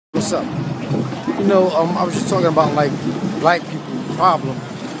What's up? You know, I was just talking about like black people problem.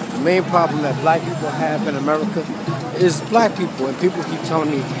 The main problem that black people have in America is black people, and people keep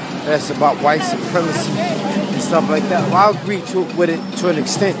telling me that it's about white supremacy and stuff like that. Well, I agree with it to an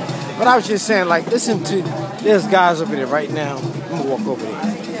extent, but I was just saying, like, listen to there's guys over there right now. I'm gonna walk over there.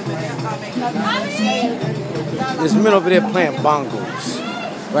 There's men over there playing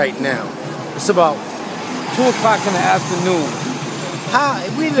bongos right now. It's about 2 o'clock in the afternoon. How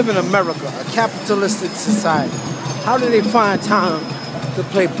we live in America, a capitalistic society. How do they find time to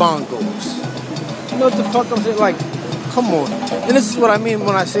play bongos? You know what the fuck I'm saying? Like, come on. And this is what I mean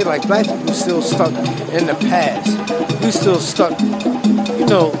when I say like black people still stuck in the past. We still stuck. You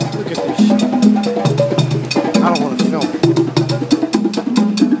know, look at this shit. I don't want to film it.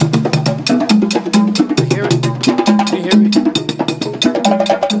 You hear it? You hear me?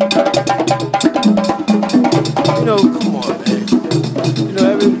 You know, come on, man. You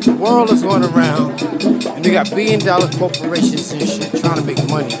know, the world is going around, and we got billion-dollar corporations and shit trying to make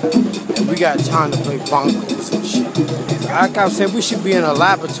money, and we got time to play bongos and shit. Like I said, we should be in a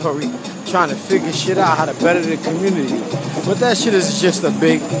laboratory trying to figure shit out how to better the community. But that shit is just a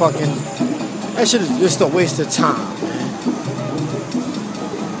big fucking. That shit is just a waste of time, man.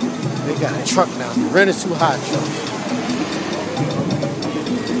 They got a truck now. The rent is too high, truck.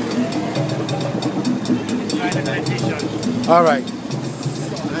 All right.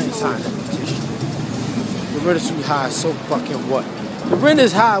 I ain't signing that petition. The rent is too high, so fucking what? The rent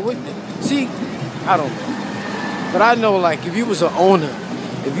is high. See, I don't know. But I know, like, if you was an owner,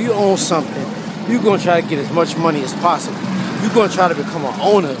 if you own something, you're going to try to get as much money as possible. You're going to try to become an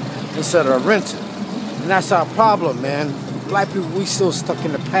owner instead of a renter. And that's our problem, man. Black people, we still stuck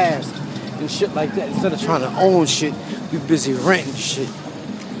in the past and shit like that. Instead of trying to own shit, we busy renting shit.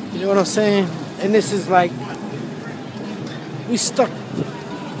 You know what I'm saying? And this is like, we stuck, I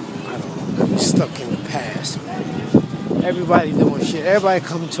don't know, we stuck in the past, man. Everybody doing shit. Everybody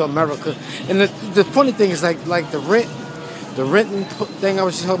coming to America. And the funny thing is like the renting thing I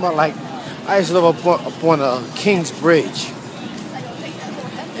was just talking about, like, I used to live up on King's Bridge.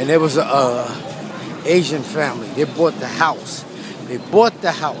 And there was a Asian family. They bought the house.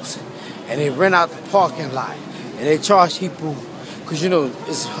 And they rent out the parking lot. And they charge people, because, you know,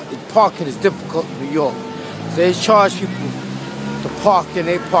 parking is difficult in New York. So they charge people to park in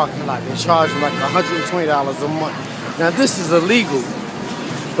their parking lot. They charge them like $120 a month. Now this is illegal,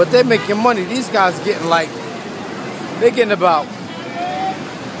 but they're making money. These guys getting like, they're getting about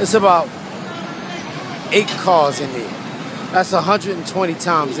 8 cars in there. That's 120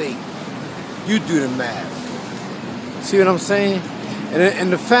 times 8. You do the math. See what I'm saying?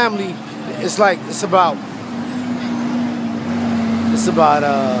 And the family, it's a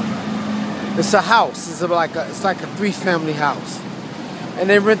house. It's like a 3-family house. And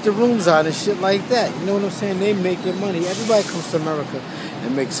they rent the rooms out and shit like that. You know what I'm saying? They making money. Everybody comes to America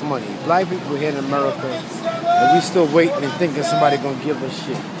and makes money. Black people here in America, and we still waiting and thinking somebody gonna give us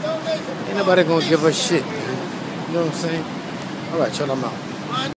shit. Ain't nobody gonna give us shit, man. You know what I'm saying? All right, y'all, I'm out.